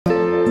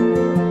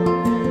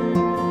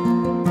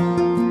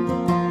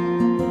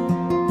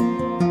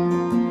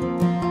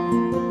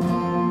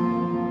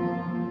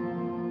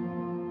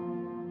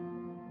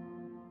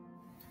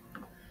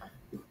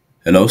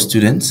Hello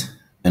students,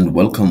 and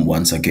welcome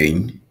once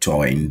again to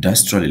our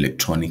industrial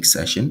electronics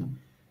session.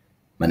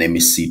 My name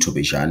is Sito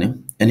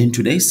Bejane, and in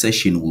today's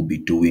session we'll be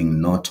doing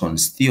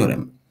Norton's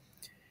theorem.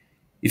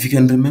 If you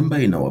can remember,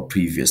 in our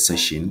previous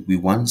session we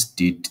once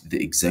did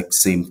the exact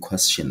same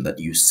question that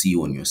you see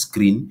on your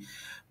screen,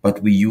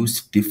 but we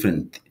used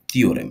different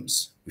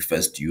theorems. We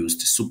first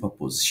used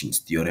superposition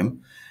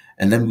theorem,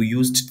 and then we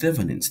used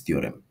Thevenin's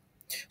theorem.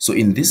 So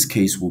in this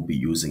case we'll be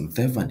using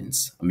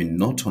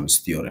Norton's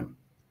theorem.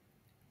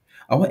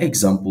 Our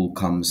example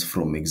comes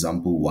from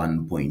example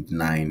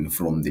 1.9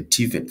 from the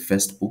TVET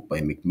first book by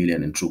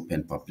Macmillan and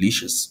Troupant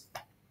publishers.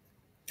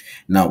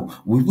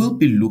 Now, we will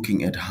be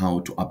looking at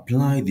how to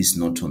apply this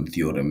Norton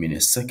theorem in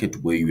a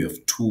circuit where you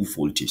have two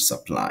voltage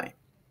supply.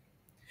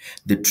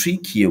 The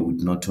trick here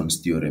with Norton's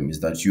theorem is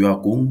that you are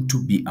going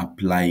to be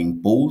applying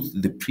both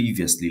the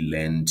previously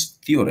learned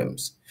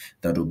theorems,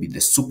 that will be the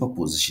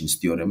superposition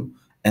theorem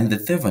and the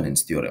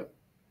Thevenin's theorem.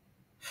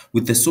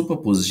 With the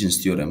superposition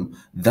theorem,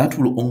 that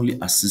will only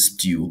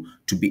assist you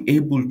to be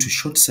able to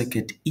short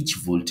circuit each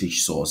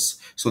voltage source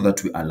so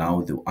that we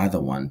allow the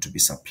other one to be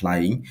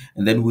supplying,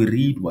 and then we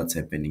read what's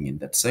happening in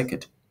that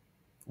circuit.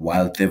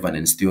 While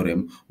Thevenin's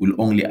theorem will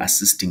only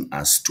assisting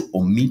us to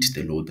omit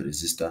the load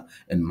resistor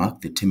and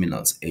mark the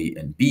terminals A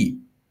and B.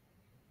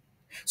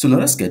 So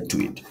let us get to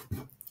it.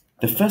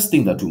 The first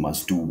thing that we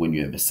must do when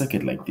you have a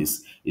circuit like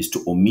this is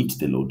to omit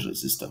the load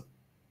resistor.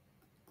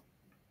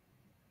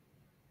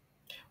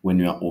 When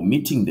you are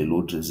omitting the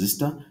load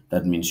resistor,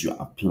 that means you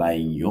are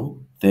applying your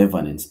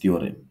Thevenin's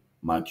theorem.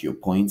 Mark your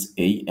points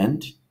A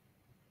and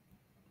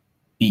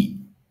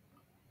B.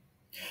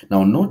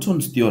 Now,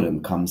 Norton's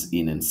theorem comes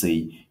in and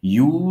say,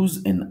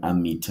 use an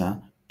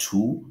ammeter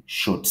to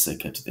short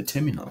circuit the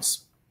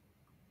terminals.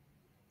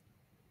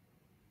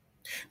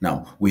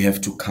 Now, we have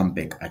to come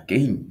back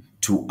again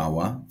to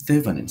our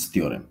Thevenin's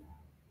theorem.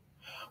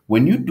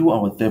 When you do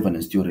our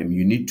Thevenin's theorem,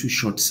 you need to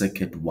short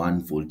circuit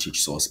one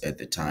voltage source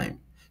at a time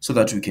so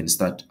that we can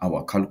start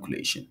our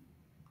calculation.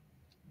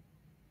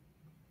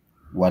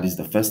 What is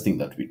the first thing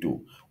that we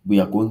do? We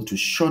are going to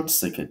short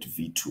circuit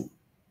V2.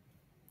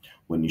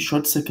 When you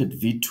short circuit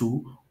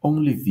V2,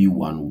 only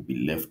V1 will be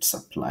left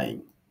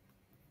supplying.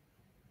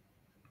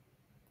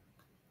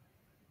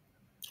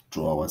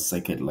 Draw our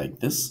circuit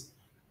like this,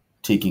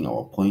 taking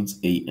our points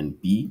A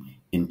and B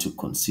into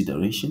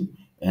consideration,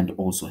 and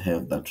also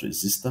have that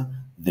resistor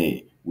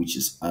there, which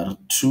is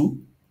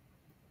R2.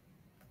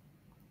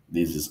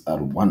 This is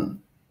R1.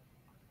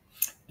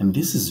 And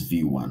this is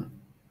V1.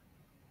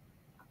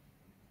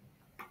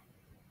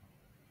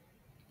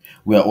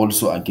 We are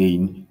also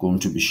again going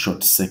to be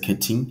short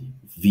circuiting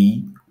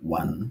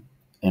V1,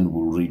 and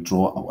we'll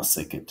redraw our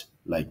circuit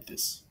like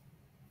this.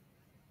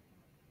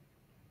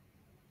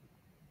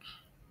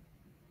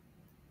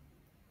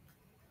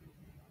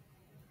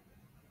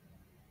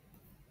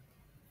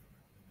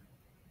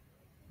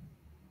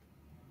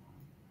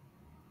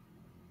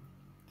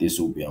 This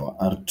will be our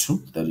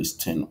R2, that is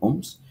 10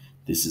 ohms.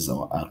 This is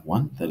our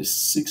R1, that is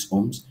 6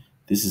 ohms.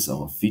 This is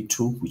our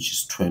V2, which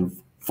is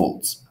 12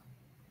 volts.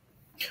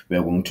 We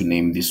are going to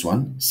name this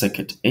one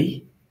circuit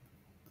A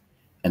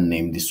and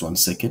name this one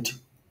circuit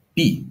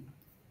B.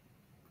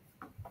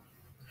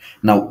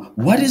 Now,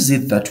 what is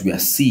it that we are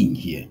seeing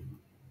here?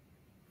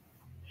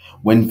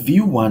 When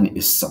V1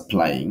 is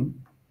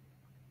supplying,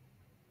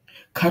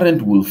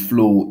 current will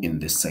flow in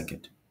the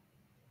circuit.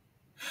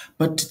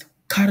 But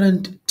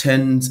current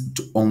tends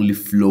to only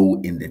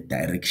flow in the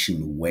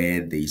direction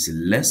where there is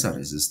lesser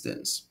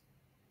resistance.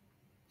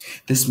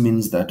 This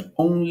means that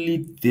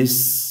only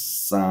this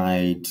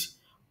side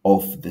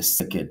of the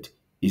circuit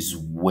is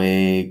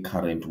where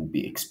current will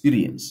be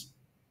experienced.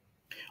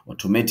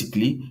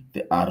 Automatically,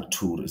 the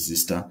R2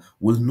 resistor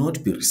will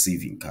not be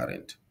receiving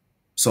current,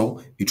 so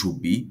it will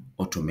be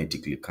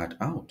automatically cut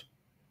out.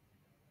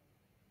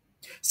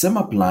 Same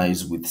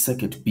applies with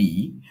circuit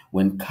B.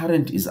 When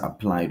current is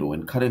applied, or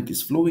when current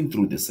is flowing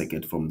through the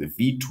circuit from the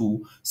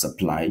V2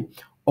 supply,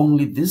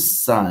 only this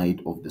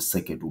side of the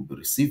circuit will be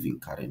receiving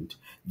current,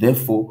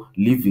 therefore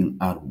leaving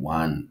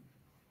R1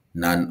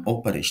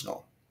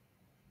 non-operational.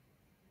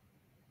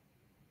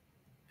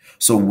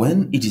 So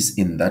when it is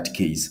in that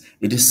case,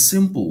 it is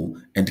simple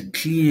and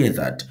clear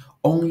that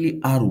only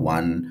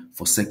R1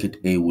 for circuit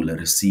A will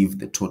receive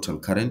the total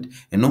current,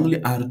 and only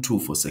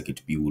R2 for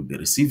circuit B will be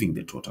receiving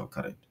the total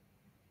current.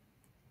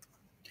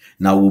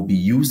 Now we'll be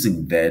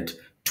using that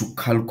to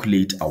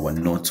calculate our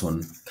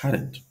Norton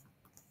current.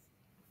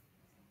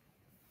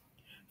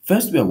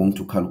 First, we are going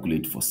to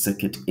calculate for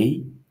circuit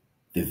A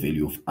the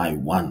value of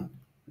I1,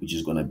 which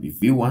is going to be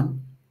V1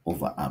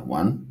 over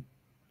R1.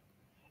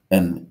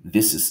 And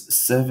this is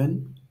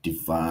 7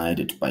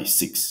 divided by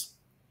 6.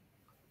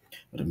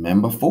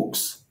 Remember,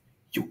 folks,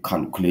 your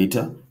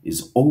calculator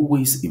is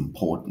always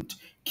important.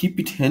 Keep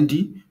it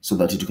handy so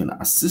that it can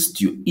assist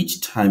you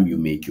each time you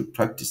make your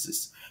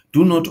practices.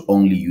 Do not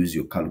only use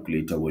your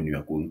calculator when you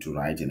are going to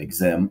write an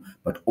exam,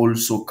 but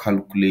also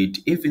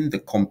calculate even the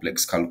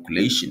complex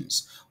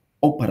calculations,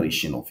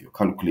 operation of your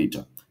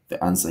calculator.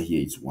 The answer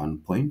here is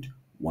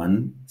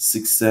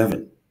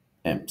 1.167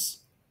 amps.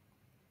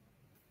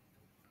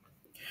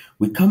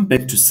 We come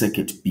back to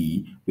circuit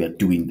B, we are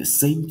doing the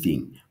same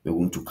thing. We're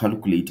going to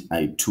calculate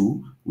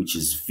I2, which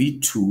is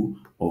V2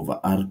 over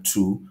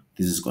R2.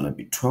 This is going to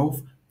be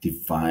 12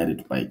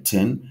 divided by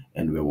 10,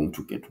 and we're going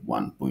to get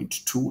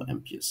 1.2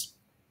 amperes.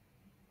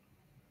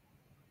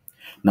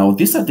 Now,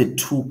 these are the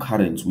two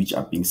currents which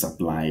are being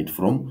supplied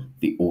from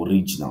the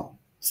original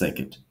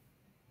circuit.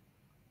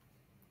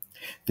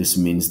 This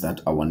means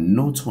that our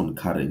Norton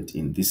current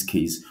in this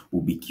case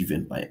will be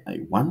given by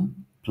I1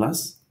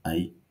 plus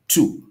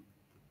I2,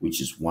 which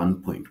is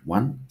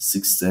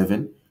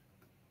 1.167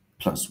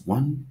 plus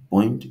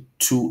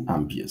 1.2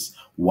 amperes.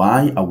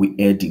 Why are we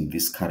adding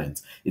these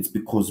currents? It's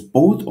because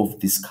both of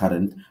these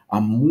currents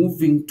are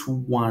moving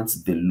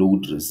towards the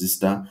load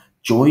resistor,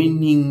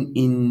 joining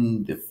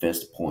in the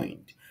first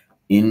point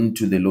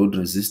into the load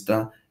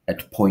resistor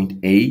at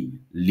point A,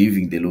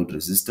 leaving the load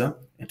resistor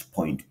at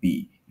point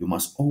B. You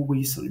must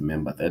always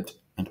remember that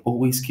and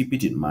always keep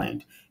it in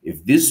mind.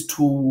 If these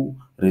two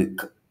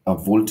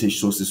voltage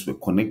sources were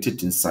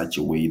connected in such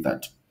a way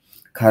that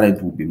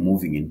current will be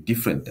moving in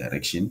different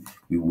direction,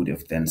 we would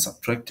have then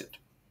subtracted.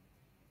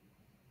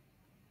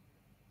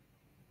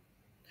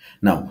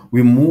 Now,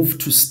 we move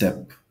to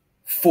step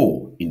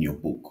 4 in your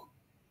book.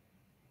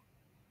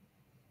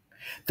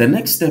 The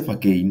next step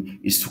again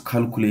is to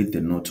calculate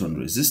the Norton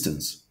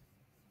resistance.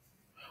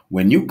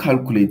 When you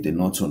calculate the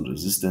Norton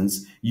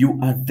resistance, you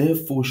are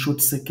therefore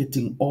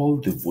short-circuiting all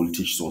the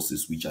voltage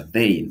sources which are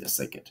there in the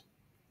circuit.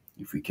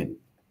 If we can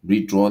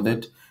redraw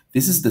that,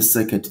 this is the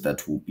circuit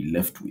that we'll be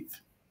left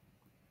with.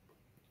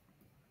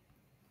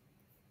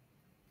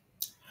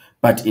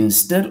 But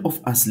instead of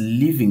us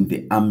leaving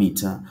the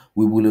ammeter,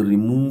 we will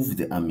remove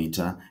the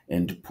ammeter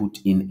and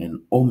put in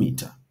an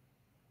ohmmeter.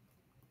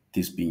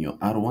 This being your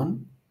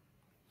R1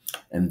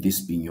 and this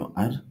being your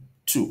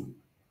R2.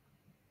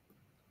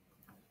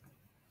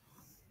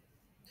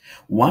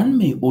 One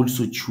may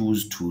also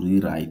choose to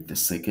rewrite the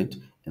circuit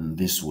in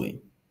this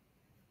way.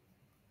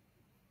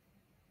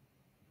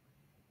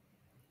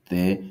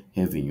 There,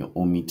 having your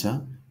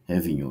ohmmeter,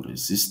 having your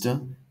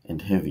resistor,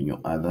 and having your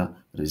other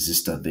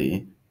resistor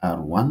there,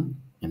 R1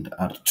 and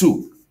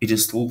R2. It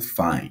is still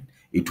fine.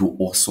 It will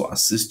also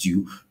assist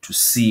you to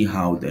see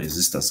how the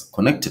resistors are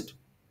connected.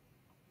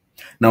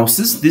 Now,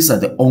 since these are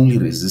the only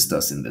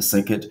resistors in the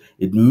circuit,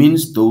 it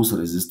means those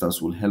resistors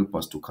will help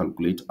us to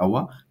calculate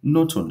our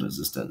Norton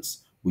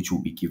resistance, which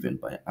will be given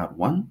by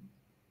R1,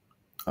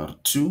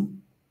 R2,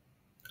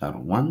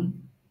 R1,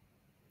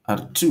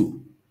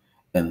 R2.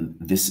 And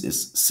this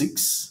is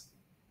 6,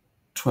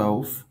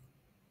 12,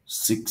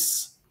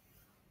 6,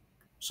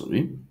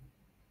 sorry.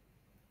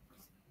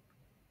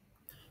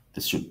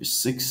 This should be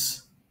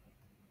 6,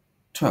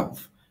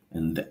 12.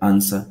 And the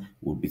answer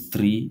will be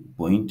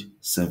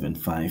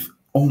 3.75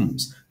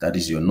 ohms. That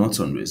is your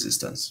Norton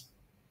resistance.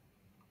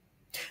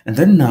 And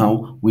then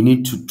now we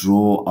need to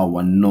draw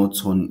our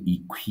Norton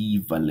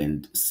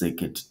equivalent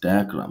circuit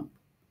diagram.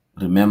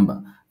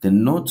 Remember, the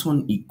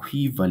Norton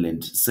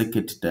equivalent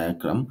circuit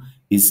diagram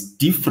is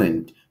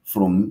different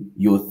from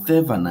your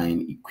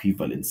Thevenin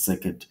equivalent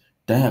circuit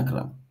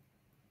diagram.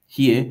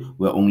 Here,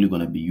 we're only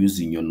going to be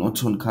using your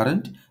Norton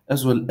current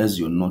as well as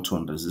your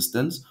Norton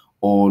resistance,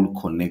 all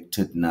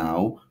connected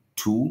now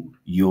to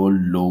your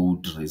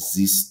load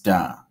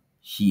resistor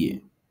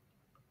here.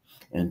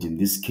 And in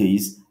this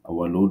case,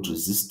 our load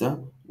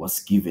resistor was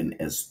given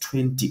as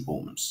 20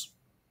 ohms.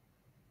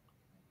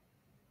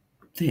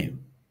 There.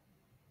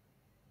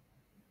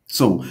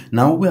 So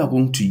now we are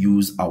going to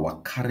use our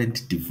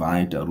current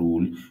divider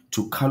rule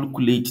to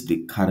calculate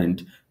the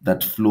current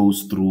that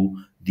flows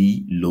through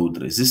the load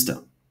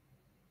resistor.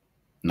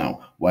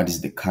 Now, what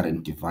is the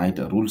current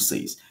divider rule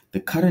says?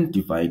 The current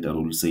divider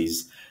rule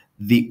says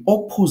the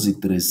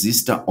opposite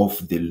resistor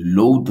of the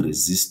load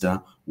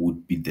resistor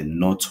would be the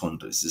Norton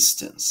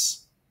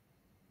resistance.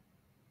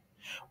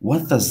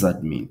 What does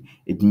that mean?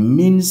 It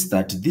means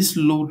that this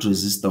load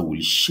resistor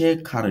will share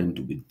current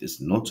with this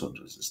Norton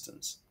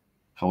resistance.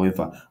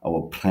 However,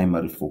 our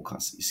primary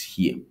focus is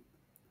here.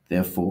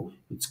 Therefore,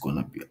 it's going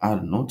to be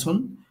R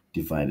Norton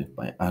divided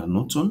by R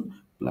Norton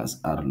plus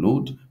R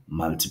load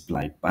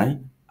multiplied by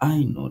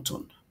I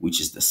Norton, which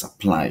is the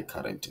supply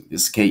current in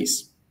this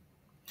case.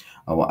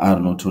 Our R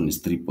Norton is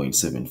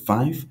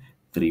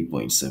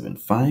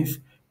 3.75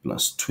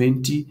 plus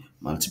 20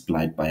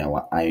 multiplied by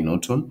our I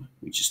Norton,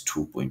 which is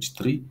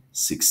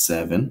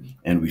 2.367.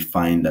 And we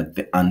find that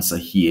the answer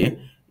here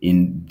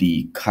in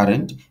the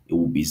current, it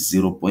will be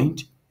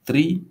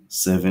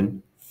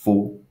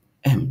 0.374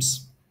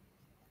 amps.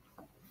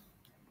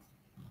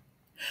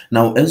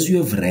 Now, as you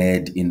have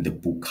read in the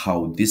book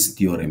how this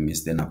theorem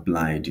is then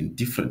applied in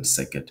different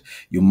circuits,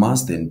 you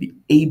must then be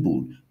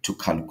able to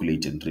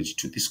calculate and reach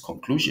to this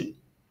conclusion.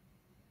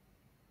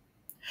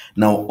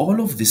 Now, all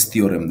of this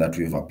theorem that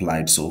we've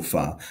applied so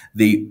far,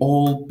 they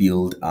all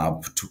build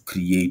up to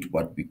create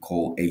what we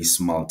call a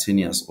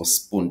simultaneous or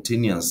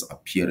spontaneous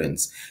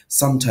appearance,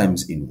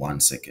 sometimes in one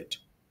circuit.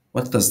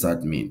 What does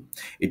that mean?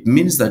 It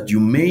means that you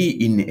may,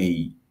 in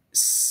a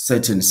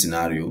certain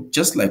scenario,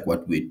 just like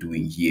what we're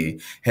doing here,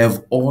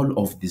 have all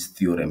of these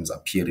theorems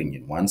appearing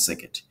in one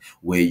circuit,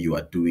 where you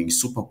are doing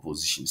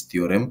superpositions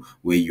theorem,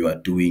 where you are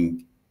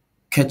doing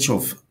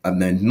Kirchhoff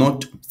and then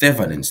not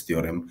Thevenin's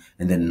theorem,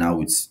 and then now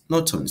it's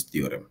Norton's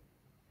theorem.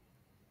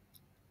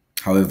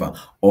 However,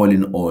 all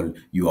in all,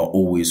 you are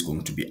always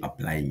going to be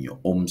applying your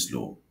Ohm's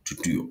law to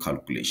do your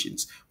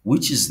calculations,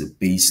 which is the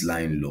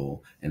baseline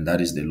law, and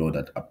that is the law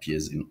that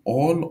appears in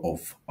all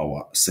of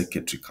our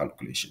circuitry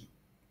calculation.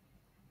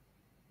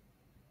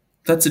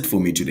 That's it for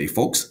me today,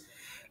 folks.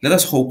 Let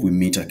us hope we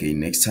meet again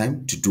next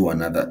time to do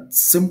another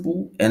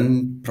simple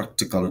and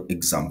practical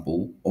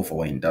example of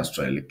our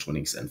industrial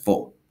electronics and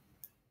 4.